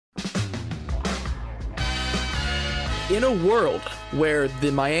In a world where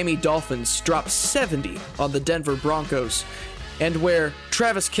the Miami Dolphins dropped 70 on the Denver Broncos, and where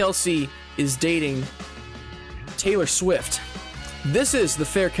Travis Kelce is dating Taylor Swift, this is the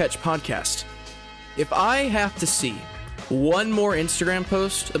Fair Catch Podcast. If I have to see one more Instagram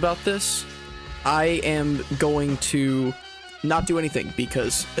post about this, I am going to not do anything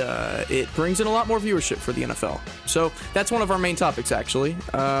because it brings in a lot more viewership for the NFL. So that's one of our main topics, actually.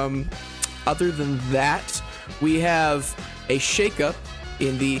 Other than that, we have a shakeup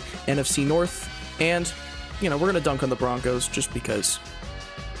in the NFC North, and, we're going to dunk on the Broncos just because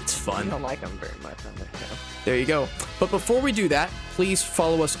it's fun. I don't like them very much on this show. There you go. But before we do that, please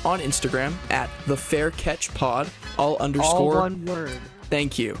follow us on Instagram at the Fair Catch Pod, all one word.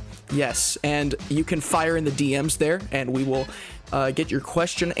 Thank you. Yes, and you can fire in the DMs there, and we will get your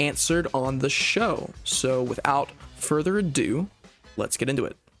question answered on the show. So without further ado, let's get into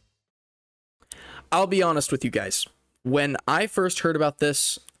it. I'll be honest with you guys. When I first heard about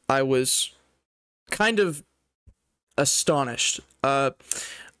this, I was kind of astonished.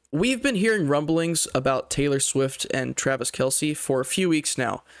 We've been hearing rumblings about Taylor Swift and Travis Kelce for a few weeks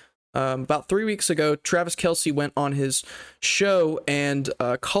now. About 3 weeks ago, Travis Kelce went on his show and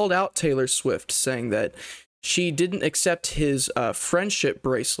called out Taylor Swift, saying that she didn't accept his friendship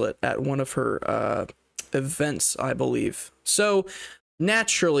bracelet at one of her events, I believe. So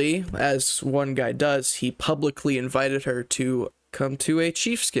naturally, as one guy does, he publicly invited her to come to a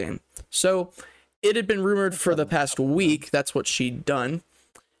Chiefs game. So it had been rumored for the past week that's what she'd done.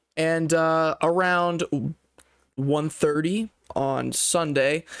 And around 1:30 on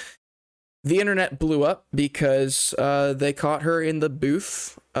Sunday, the internet blew up because they caught her in the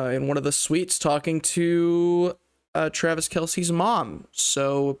booth in one of the suites talking to Travis Kelce's mom.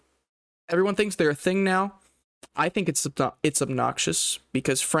 So everyone thinks they're a thing now. I think it's obnoxious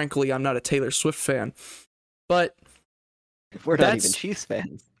because, frankly, I'm not a Taylor Swift fan. But we're not even Chiefs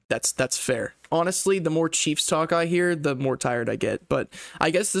fans. That's fair. Honestly, the more Chiefs talk I hear, the more tired I get. But I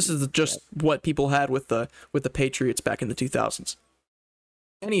guess this is just what people had with the Patriots back in the 2000s.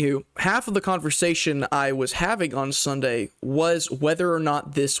 Anywho, half of the conversation I was having on Sunday was whether or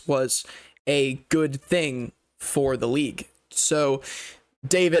not this was a good thing for the league. So,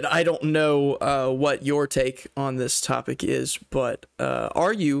 David, I don't know what your take on this topic is, but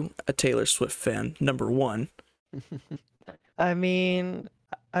are you a Taylor Swift fan, number one? I mean,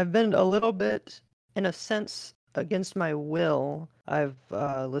 I've been a little bit, in a sense, against my will. I've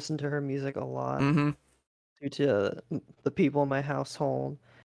listened to her music a lot due to the people in my household.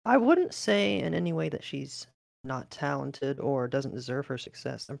 I wouldn't say in any way that she's not talented or doesn't deserve her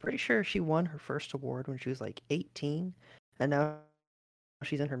success. I'm pretty sure she won her first award when she was like 18, and now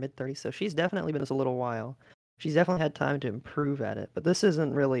she's in her mid-30s, so she's definitely been this a little while. She's definitely had time to improve at it, but this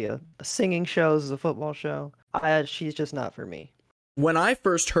isn't really a singing show. This is a football show. She's just not for me. When I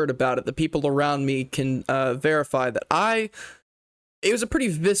first heard about it, the people around me can verify that it was a pretty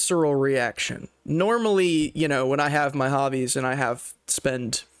visceral reaction. Normally, when I have my hobbies and I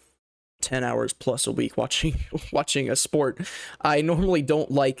spend 10 hours plus a week watching a sport, I normally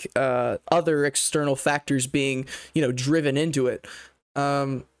don't like other external factors being, driven into it.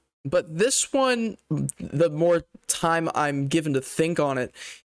 But this one, the more time I'm given to think on it,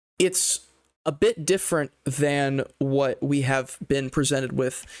 it's a bit different than what we have been presented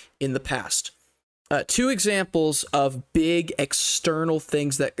with in the past. Two examples of big external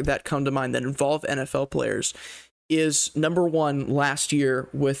things that come to mind that involve NFL players is, number one, last year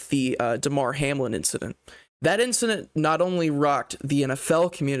with the Damar Hamlin incident. That incident not only rocked the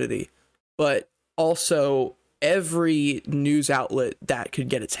NFL community, but also every news outlet that could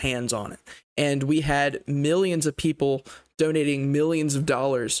get its hands on it. And we had millions of people donating millions of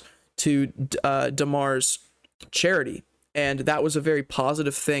dollars to Damar's charity. And that was a very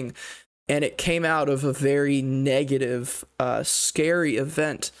positive thing. And it came out of a very negative, scary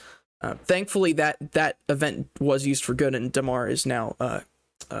event. Thankfully, that event was used for good, and Damar is now,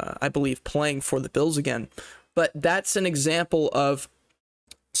 I believe, playing for the Bills again. But that's an example of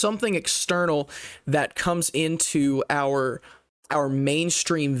something external that comes into our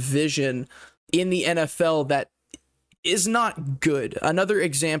mainstream vision in the NFL that is not good. Another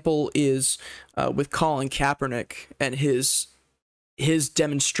example is with Colin Kaepernick and his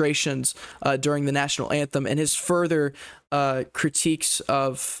demonstrations during the national anthem and his further critiques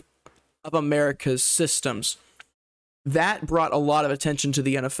of America's systems. That brought a lot of attention to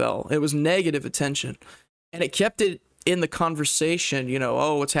the NFL. It was negative attention, and it kept it in the conversation,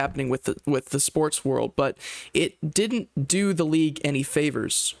 what's happening with the sports world, but it didn't do the league any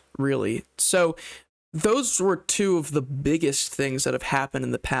favors, really. So those were two of the biggest things that have happened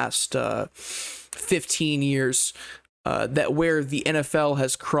in the past 15 years that where the NFL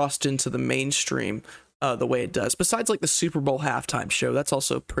has crossed into the mainstream the way it does. Besides like the Super Bowl halftime show, that's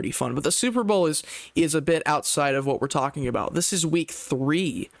also pretty fun. But the Super Bowl is a bit outside of what we're talking about. This is week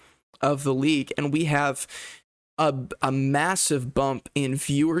 3 of the league, and we have a massive bump in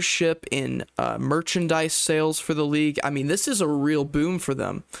viewership, in merchandise sales for the league. I mean, this is a real boom for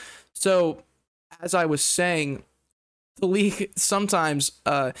them. So, as I was saying, the league sometimes,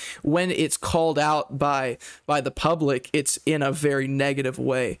 when it's called out by the public, it's in a very negative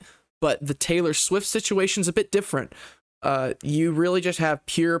way. But the Taylor Swift situation's a bit different. You really just have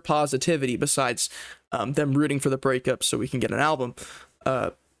pure positivity besides them rooting for the breakup so we can get an album.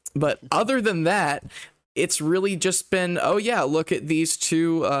 But other than that, it's really just been, oh yeah, look at these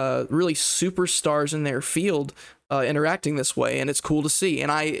two really superstars in their field interacting this way, and it's cool to see.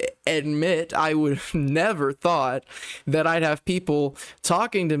 And I admit I would never thought that I'd have people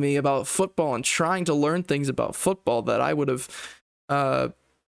talking to me about football and trying to learn things about football that I would have,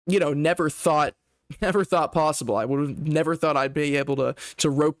 never thought possible. I would have never thought I'd be able to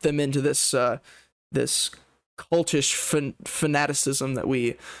rope them into this this cultish fanaticism that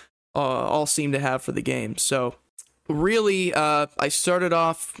we all seem to have for the game. So really, I started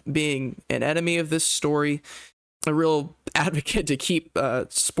off being an enemy of this story, a real advocate to keep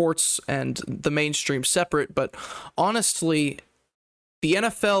sports and the mainstream separate, but honestly, the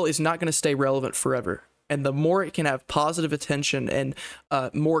NFL is not going to stay relevant forever. And the more it can have positive attention and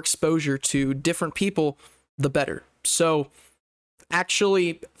more exposure to different people, the better. So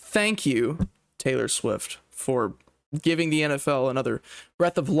actually, thank you, Taylor Swift, for giving the NFL another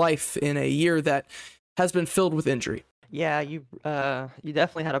breath of life in a year that has been filled with injury. Yeah, you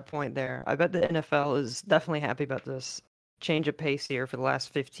definitely had a point there. I bet the NFL is definitely happy about this change of pace here for the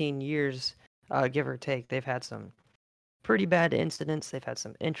last 15 years, give or take. They've had some pretty bad incidents. They've had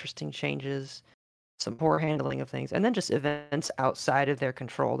some interesting changes, some poor handling of things, and then just events outside of their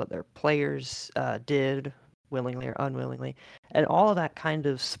control that their players did willingly or unwillingly. And all of that kind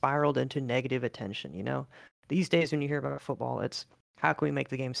of spiraled into negative attention, you know? These days when you hear about football, it's how can we make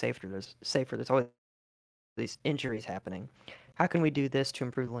the game safer? There's always these injuries happening. How can we do this to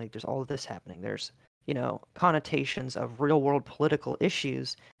improve the league? There's all of this happening. There's, connotations of real world political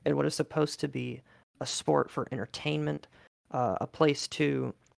issues in what is supposed to be a sport for entertainment, a place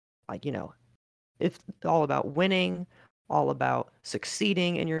to, it's all about winning, all about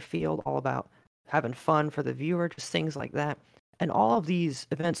succeeding in your field, all about having fun for the viewer, just things like that. And all of these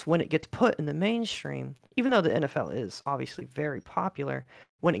events, when it gets put in the mainstream, even though the NFL is obviously very popular,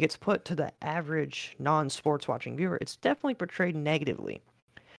 when it gets put to the average non-sports watching viewer, it's definitely portrayed negatively.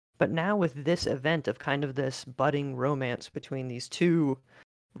 But now with this event of kind of this budding romance between these two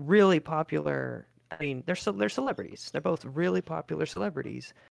really popular, they're celebrities. They're both really popular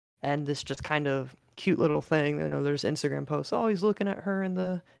celebrities. And this just kind of cute little thing, there's Instagram posts, oh, he's looking at her in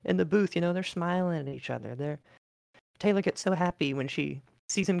the booth, they're smiling at each other. Taylor gets so happy when she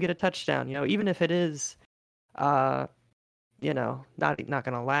sees him get a touchdown, even if it is, not going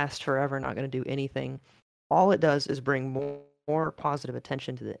to last forever, not going to do anything. All it does is bring more positive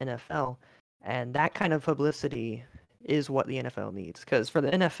attention to the NFL, and that kind of publicity is what the NFL needs. Because for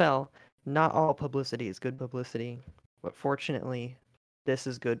the NFL, not all publicity is good publicity, but fortunately, this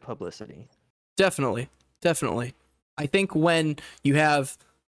is good publicity. Definitely. I think when you have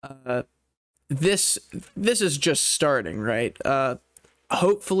this is just starting, right?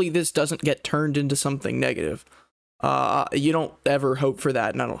 Hopefully this doesn't get turned into something negative. You don't ever hope for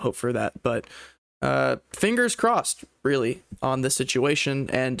that, and I don't hope for that, but fingers crossed, really, on this situation,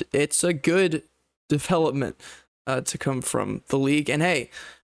 and it's a good development to come from the league. And hey,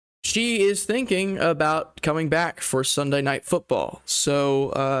 she is thinking about coming back for Sunday Night Football,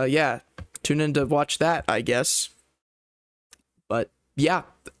 so yeah, tune in to watch that, I guess. But yeah,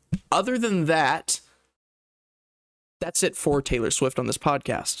 other than that, that's it for Taylor Swift on this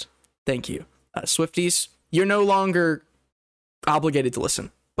podcast. Thank you. Swifties, you're no longer obligated to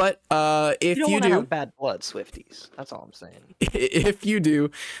listen. But if you do have bad blood, Swifties. That's all I'm saying. If you do,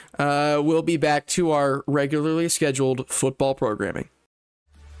 we'll be back to our regularly scheduled football programming.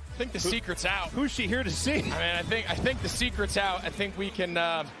 I think the secret's out. Who's she here to see? I think the secret's out. I think we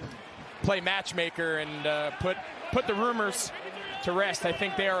can play matchmaker and put the rumors to rest. I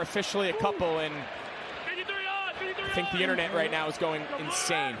think they are officially a couple, and I think the internet right now is going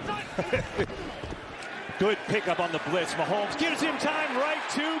insane. Good pickup on the blitz. Mahomes gives him time right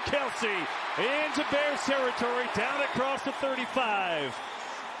to Kelsey. Into Bears territory, down across the 35.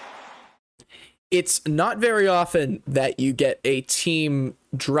 It's not very often that you get a team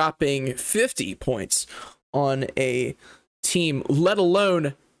dropping 50 points on a team, let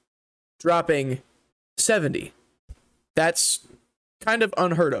alone dropping 70. That's kind of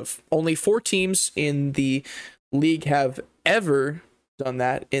unheard of. Only 4 teams in the league have ever done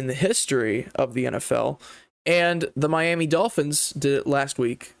that in the history of the NFL. And the Miami Dolphins did it last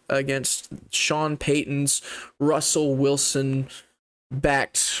week against Sean Payton's Russell Wilson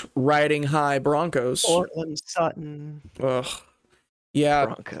backed riding high Broncos. Portland Sutton. Ugh. Yeah.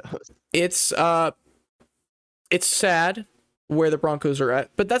 Broncos. It's sad where the Broncos are at,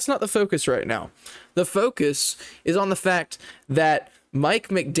 but that's not the focus right now. The focus is on the fact that Mike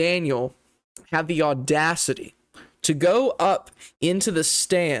McDaniel had the audacity to go up into the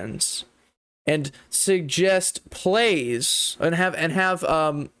stands and suggest plays and have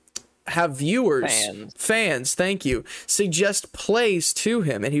viewers, fans, thank you, suggest plays to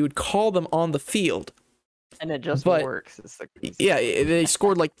him, and he would call them on the field. And it just works. Yeah, they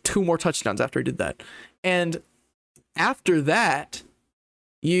scored like 2 more touchdowns after he did that. And after that,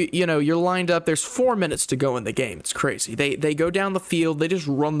 you're lined up. There's 4 minutes to go in the game. It's crazy. They go down the field. They just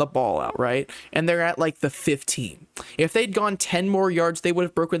run the ball out, right? And they're at like the 15. If they'd gone 10 more yards, they would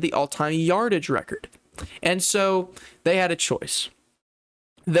have broken the all-time yardage record. And so they had a choice.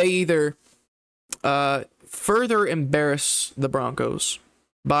 They either further embarrass the Broncos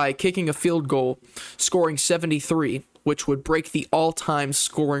by kicking a field goal, scoring 73, which would break the all-time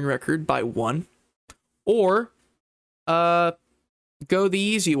scoring record by 1, or go the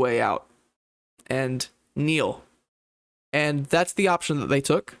easy way out and kneel. And that's the option that they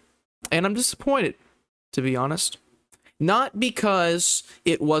took. And I'm disappointed, to be honest. Not because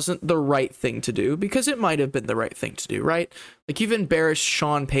it wasn't the right thing to do, because it might have been the right thing to do, right? Like, you've embarrassed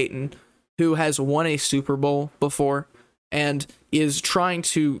Sean Payton, who has won a Super Bowl before and is trying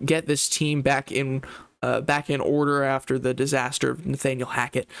to get this team back in order after the disaster of Nathaniel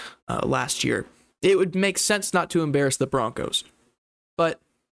Hackett last year. It would make sense not to embarrass the Broncos. But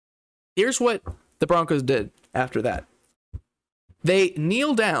here's what the Broncos did after that. They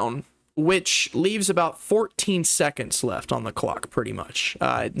kneel down, which leaves about 14 seconds left on the clock, pretty much.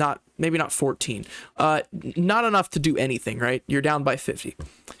 Maybe not 14. Not enough to do anything, right? You're down by 50.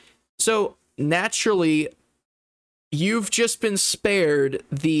 So naturally, you've just been spared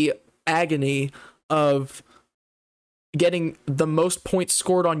the agony of getting the most points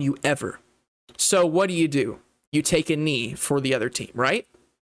scored on you ever. So what do? You take a knee for the other team, right?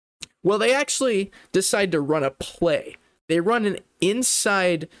 Well, they actually decide to run a play. They run an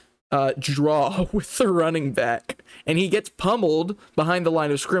inside draw with the running back, and he gets pummeled behind the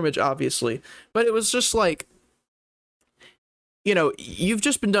line of scrimmage, obviously. But it was just like, you've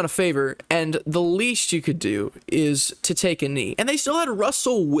just been done a favor, and the least you could do is to take a knee. And they still had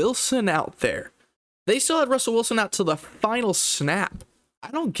Russell Wilson out there. They still had Russell Wilson out to the final snap.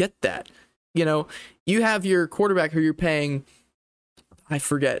 I don't get that. You have your quarterback who you're paying, I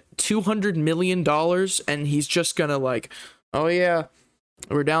forget, $200 million, and he's just gonna like, oh yeah,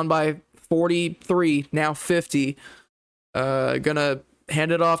 we're down by 43, now 50. Gonna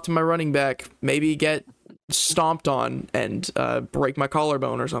hand it off to my running back, maybe get stomped on and break my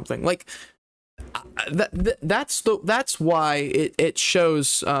collarbone or something. Like, that's why it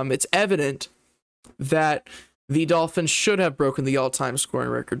shows, it's evident that the Dolphins should have broken the all-time scoring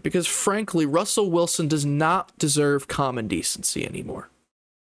record, because frankly, Russell Wilson does not deserve common decency anymore.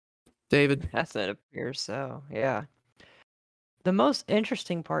 David? Yes, it appears so, yeah. The most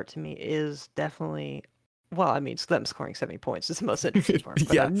interesting part to me is definitely, them scoring 70 points is the most interesting part.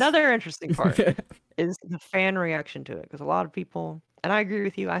 But another interesting part is the fan reaction to it, because a lot of people, and I agree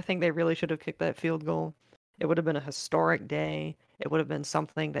with you, I think they really should have kicked that field goal. It would have been a historic day. It would have been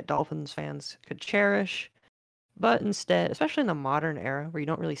something that Dolphins fans could cherish. But instead, especially in the modern era where you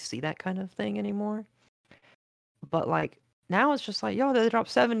don't really see that kind of thing anymore, but like now it's just like, they dropped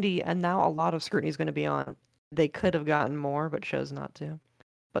 70, and now a lot of scrutiny is going to be on. They could have gotten more, but chose not to.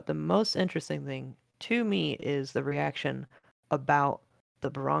 But the most interesting thing to me is the reaction about the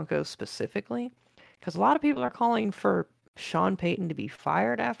Broncos specifically, because a lot of people are calling for Sean Payton to be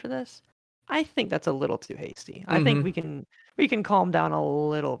fired after this. I think that's a little too hasty. I think we can calm down a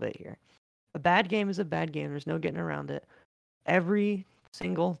little bit here. A bad game is a bad game. There's no getting around it. Every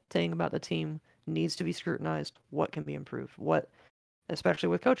single thing about the team needs to be scrutinized. What can be improved? What, especially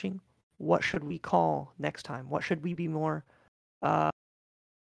with coaching, what should we call next time? What should we be more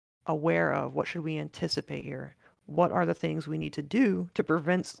aware of? What should we anticipate here? What are the things we need to do to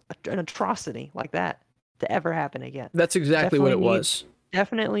prevent an atrocity like that to ever happen again? That's exactly what it was.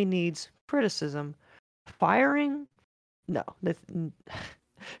 Definitely needs criticism. Firing? No.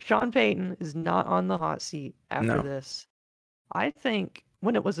 Sean Payton is not on the hot seat after this. I think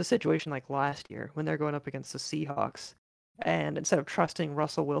when it was a situation like last year, when they're going up against the Seahawks, and instead of trusting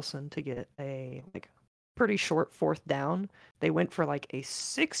Russell Wilson to get a pretty short fourth down, they went for like a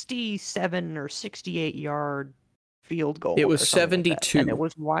 67 or 68 yard field goal. It was or something like that, 72. and it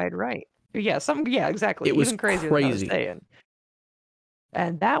was wide right. Yeah, exactly. It was even crazier than I was crazy. saying.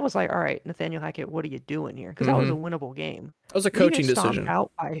 And that was like, all right, Nathaniel Hackett, what are you doing here? Because that was a winnable game. That was a When you coaching get stomped decision.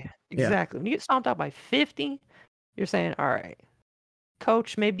 out by, exactly. When you get stomped out by 50, you're saying, all right,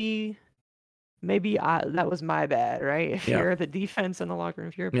 coach, maybe that was my bad, right? If you're the defense in the locker room,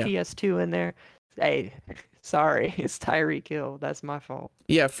 if you're a PS2 in there, hey, sorry, it's Tyreek Hill. That's my fault.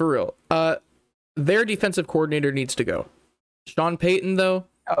 Yeah, for real. Their defensive coordinator needs to go. Sean Payton, though,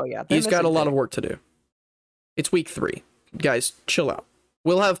 he's got a lot of work to do. It's week 3. Guys, chill out.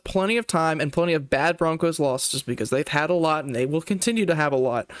 We'll have plenty of time and plenty of bad Broncos losses because they've had a lot and they will continue to have a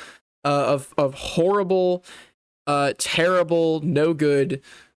lot of horrible, terrible, no good,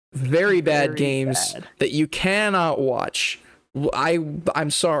 very bad games that you cannot watch.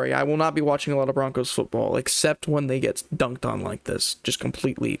 I'm sorry, I will not be watching a lot of Broncos football except when they get dunked on like this, just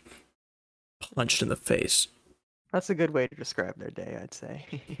completely punched in the face. That's a good way to describe their day, I'd say.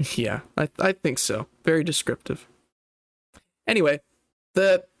 Yeah, I think so. Very descriptive. Anyway,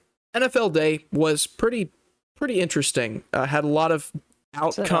 the NFL day was pretty interesting. Had a lot of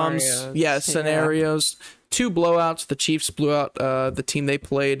outcomes. Scenarios. 2 blowouts. The Chiefs blew out the team they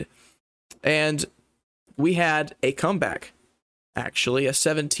played. And we had a comeback. Actually, a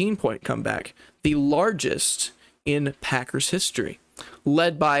 17-point comeback. The largest in Packers history.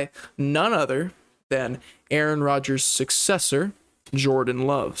 Led by none other than Aaron Rodgers' successor, Jordan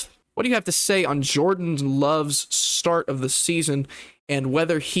Love. What do you have to say on Jordan Love's start of the season and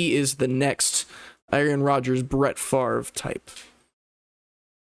whether he is the next Aaron Rodgers, Brett Favre type?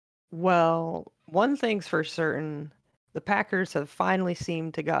 Well, one thing's for certain, the Packers have finally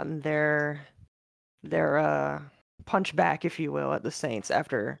seemed to gotten their punch back, if you will, at the Saints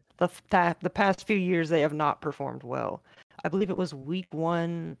after the past few years they have not performed well. I believe it was week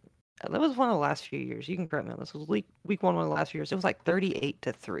 1. That was one of the last few years. You can correct me on this. It was week 1 of the last few years. It was like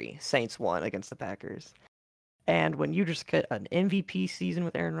 38-3. Saints won against the Packers. And when you just get an MVP season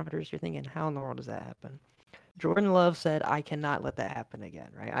with Aaron Rodgers, you're thinking, how in the world does that happen? Jordan Love said, I cannot let that happen again,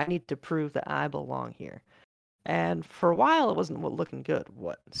 right? I need to prove that I belong here. And for a while, it wasn't looking good.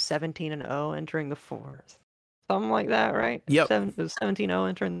 17-0 entering the 4th? Something like that, right? Yep. It was 17-0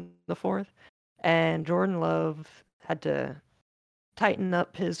 entering the 4th. And Jordan Love had to tighten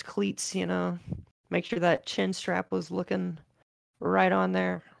up his cleats, make sure that chin strap was looking right on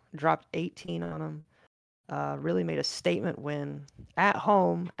there. Dropped 18 on him. Really made a statement win at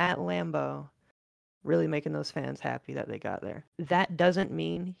home at Lambeau. Really making those fans happy that they got there. That doesn't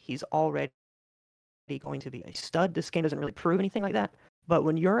mean he's already going to be a stud. This game doesn't really prove anything like that. But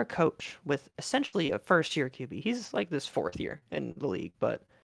when you're a coach with essentially a first-year QB, he's like this 4th year in the league, but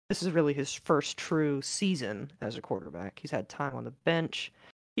this is really his first true season as a quarterback. He's had time on the bench.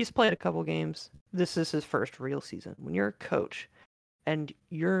 He's played a couple games. This is his first real season. When you're a coach and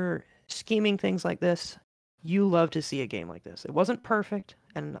you're scheming things like this, you love to see a game like this. It wasn't perfect,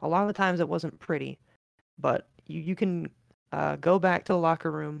 and a lot of the times it wasn't pretty, but you can go back to the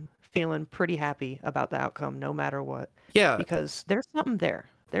locker room feeling pretty happy about the outcome no matter what. Yeah. Because there's something there.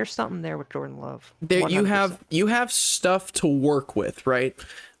 There's something there with Jordan Love. There, you have stuff to work with, right?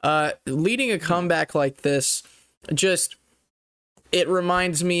 Leading a comeback like this, it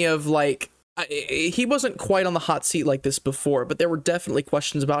reminds me of he wasn't quite on the hot seat like this before, but there were definitely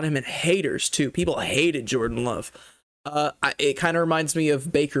questions about him and haters too. People hated Jordan Love. It kind of reminds me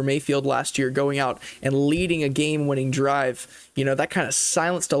of Baker Mayfield last year going out and leading a game-winning drive. That kind of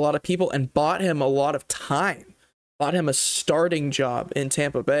silenced a lot of people and bought him a lot of time. Bought him a starting job in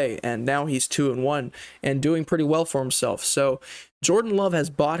Tampa Bay, and now he's 2-1 and doing pretty well for himself. So Jordan Love has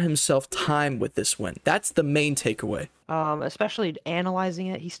bought himself time with this win. That's the main takeaway. Especially analyzing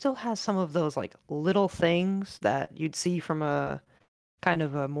it, he still has some of those little things that you'd see from a kind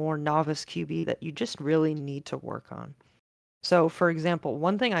of a more novice QB that you just really need to work on. So, for example,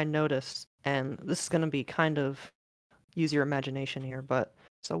 one thing I noticed, and this is going to be kind of use your imagination here, but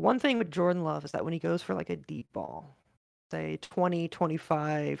so one thing with Jordan Love is that when he goes for a deep ball, say 20,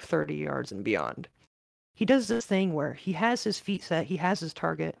 25, 30 yards and beyond, he does this thing where he has his feet set, he has his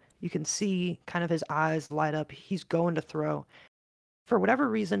target, you can see kind of his eyes light up, he's going to throw. For whatever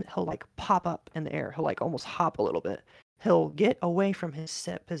reason, he'll pop up in the air, he'll almost hop a little bit. He'll get away from his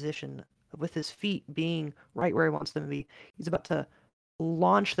set position with his feet being right where he wants them to be. He's about to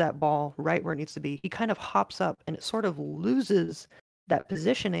launch that ball right where it needs to be. He kind of hops up and it sort of loses that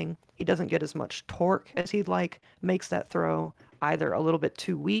positioning. He doesn't get as much torque as he'd like, makes that throw either a little bit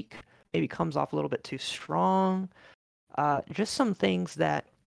too weak, maybe comes off a little bit too strong. Just some things that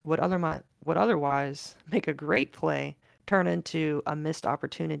would would otherwise make a great play turn into a missed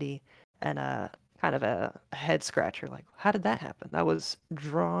opportunity and a kind of a head scratcher. Like, how did that happen? That was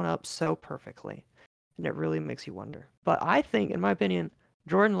drawn up so perfectly, and it really makes you wonder. But I think, in my opinion,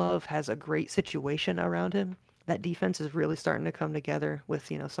 Jordan Love has a great situation around him. That defense is really starting to come together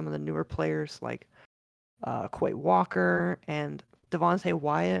with, some of the newer players like Quay Walker and Devontae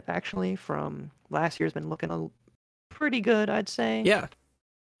Wyatt, actually, from last year, has been looking pretty good, I'd say. Yeah.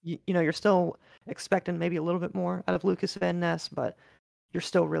 You're still expecting maybe a little bit more out of Lucas Van Ness, but you're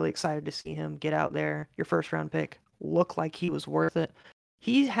still really excited to see him get out there, your first round pick, look like he was worth it.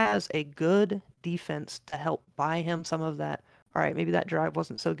 He has a good defense to help buy him some of that. All right, maybe that drive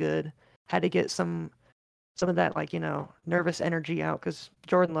wasn't so good. Had to get some of that, nervous energy out, because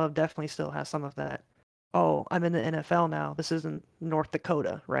Jordan Love definitely still has some of that. Oh, I'm in the NFL now. This isn't North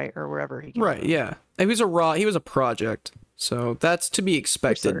Dakota, right? Or wherever he came Right, from. yeah. He was a project. So that's to be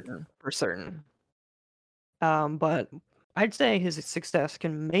expected. For certain. But I'd say his success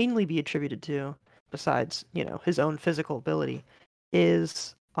can mainly be attributed to, besides, his own physical ability,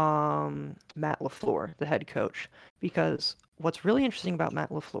 is Matt LaFleur, the head coach. Because what's really interesting about Matt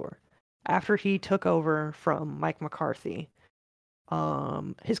LaFleur, after he took over from Mike McCarthy,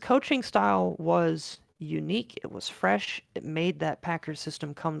 his coaching style was unique. It was fresh. It made that Packers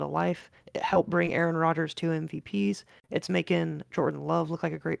system come to life. It helped bring Aaron Rodgers 2 MVPs. It's making Jordan Love look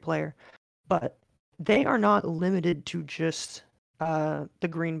like a great player. But they are not limited to just the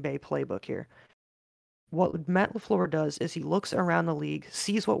Green Bay playbook here. What Matt LaFleur does is he looks around the league,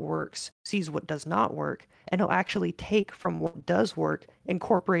 sees what works, sees what does not work, and he'll actually take from what does work,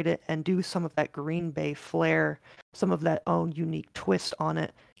 incorporate it, and do some of that Green Bay flair, some of that own unique twist on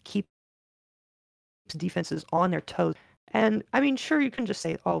it, keep defenses on their toes. And I mean, sure, you can just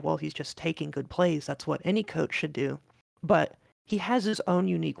say, oh, well, he's just taking good plays. That's what any coach should do. But he has his own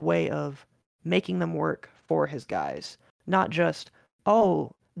unique way of making them work for his guys. Not just,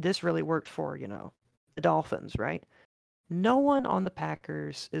 oh, this really worked for, the Dolphins, right? No one on the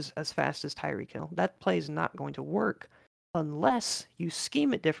Packers is as fast as Tyreek Hill. That play is not going to work unless you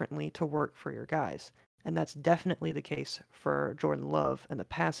scheme it differently to work for your guys. And that's definitely the case for Jordan Love and the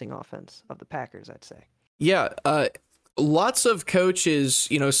passing offense of the Packers, I'd say. Yeah, lots of coaches,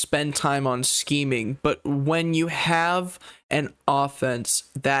 spend time on scheming, but when you have an offense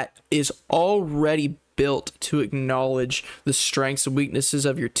that is already built to acknowledge the strengths and weaknesses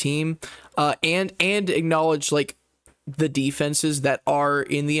of your team, and acknowledge the defenses that are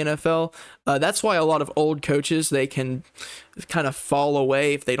in the NFL. That's why a lot of old coaches, they can kind of fall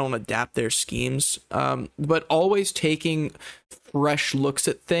away if they don't adapt their schemes. But always taking fresh looks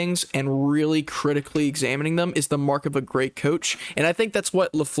at things and really critically examining them is the mark of a great coach. And I think that's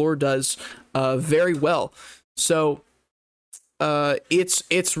what LaFleur does very well. So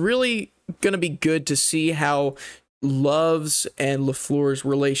it's really going to be good to see how Love's and LaFleur's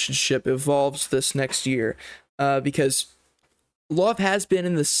relationship evolves this next year. Because Love has been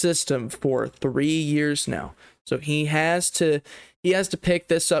in the system for 3 years now, so he has to pick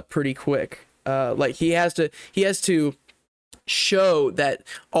this up pretty quick. He has to show that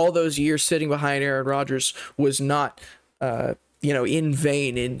all those years sitting behind Aaron Rodgers was not in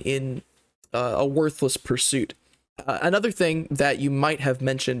vain, in a worthless pursuit. Another thing that you might have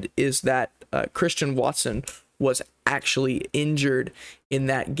mentioned is that Christian Watson was actually injured in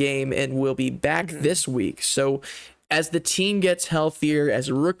that game and will be back this week. So as the team gets healthier,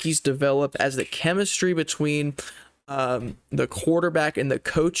 as rookies develop, as the chemistry between the quarterback and the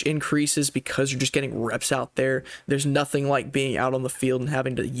coach increases because you're just getting reps out there, there's nothing like being out on the field and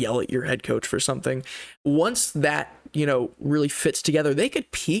having to yell at your head coach for something. Once that, really fits together, they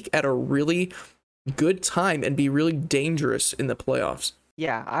could peak at a really good time and be really dangerous in the playoffs.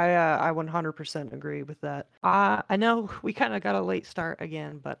 Yeah, I 100% agree with that. I know we kind of got a late start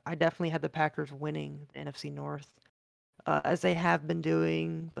again, but I definitely had the Packers winning the NFC North, as they have been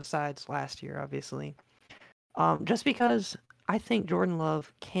doing besides last year, obviously. Just because I think Jordan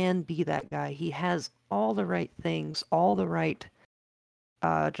Love can be that guy. He has all the right things, all the right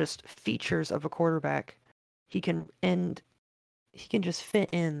just features of a quarterback. He can just fit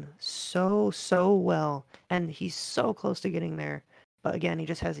in so well, and he's so close to getting there. But again, he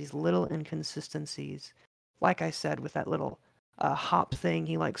just has these little inconsistencies. Like I said, with that little hop thing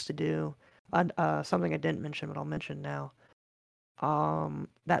he likes to do. Something I didn't mention, but I'll mention now.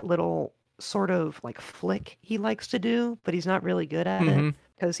 That little sort of flick he likes to do, but he's not really good at it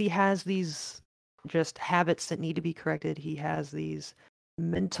because he has these just habits that need to be corrected. He has these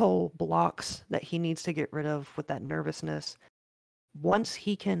mental blocks that he needs to get rid of with that nervousness. Once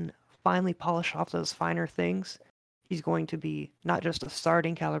he can finally polish off those finer things, he's going to be not just a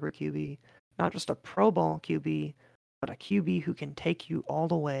starting caliber QB, not just a Pro Bowl QB, but a QB who can take you all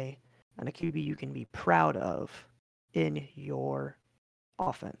the way and a QB you can be proud of in your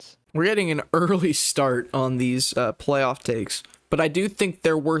offense. We're getting an early start on these playoff takes, but I do think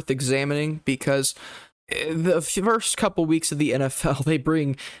they're worth examining because the first couple weeks of the NFL, they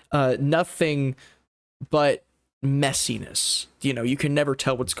bring nothing but messiness. You can never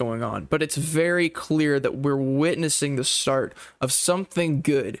tell what's going on, but it's very clear that we're witnessing the start of something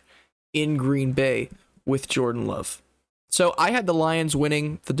good in Green Bay with Jordan Love. So I had the Lions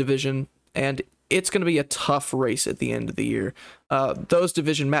winning the division, and it's going to be a tough race at the end of the year. Those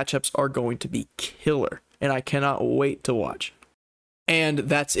division matchups are going to be killer, and I cannot wait to watch. And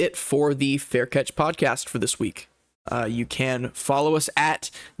that's it for the Fair Catch podcast for this week. You can follow us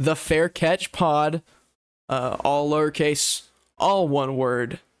at the Fair Catch Pod, all lowercase, all one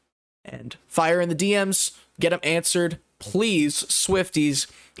word, and fire in the DMs, get them answered. Please,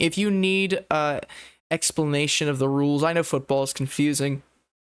 Swifties, if you need explanation of the rules, I know football is confusing,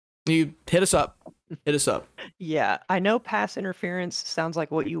 you hit us up. Yeah, I know pass interference sounds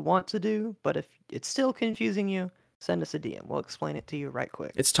like what you want to do, but if it's still confusing you, send us a DM. We'll explain it to you right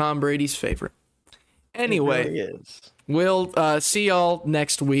quick. It's Tom Brady's favorite. Anyway, it really is. We'll see y'all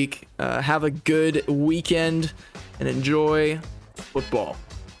next week. Have a good weekend and enjoy football.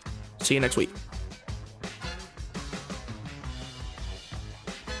 See you next week.